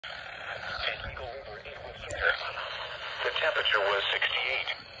The temperature was 68.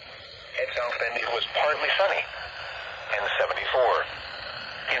 At South Bend, it was partly sunny and 74.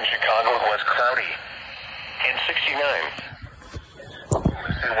 In Chicago, it was cloudy and 69.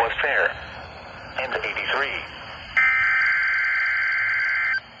 It was fair and 83.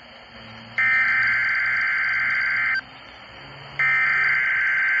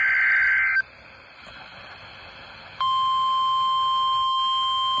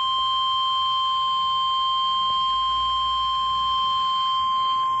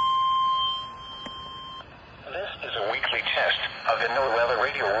 The no-weather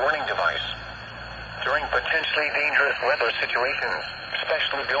radio warning device. During potentially dangerous weather situations,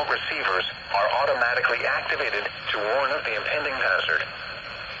 specially built receivers are automatically activated to warn of the impending hazard.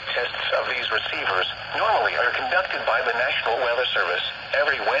 Tests of these receivers normally are conducted by the National Weather Service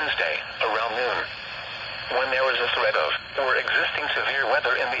every Wednesday around noon. When there is a threat of or existing severe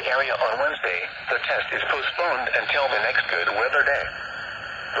weather in the area on Wednesday, the test is postponed until the next good weather day.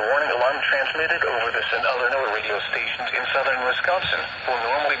 The warning alarm transmitted over this and other NOAA radio stations in southern Wisconsin will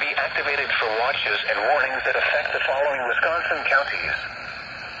normally be activated for watches and warnings that affect the following Wisconsin counties: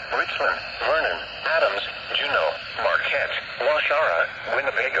 Richland, Vernon, Adams, Juneau, Marquette, Waushara,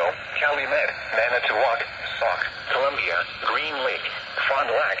 Winnebago, Calumet, Manitowoc, Sauk, Columbia, Green Lake, Fond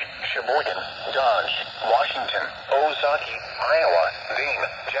du Lac, Sheboygan, Dodge, Washington, Ozaukee, Iowa, Dane,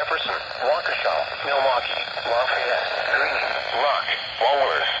 Jefferson, Waukesha, Milwaukee, Lafayette, Greene, Rock,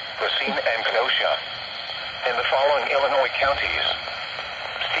 Walworth, Racine, and Kenosha. In the following Illinois counties: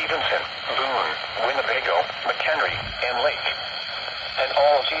 Stevenson, Boone, Winnebago, McHenry, and Lake, and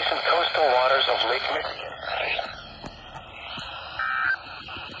all adjacent coastal waters of Lake Michigan.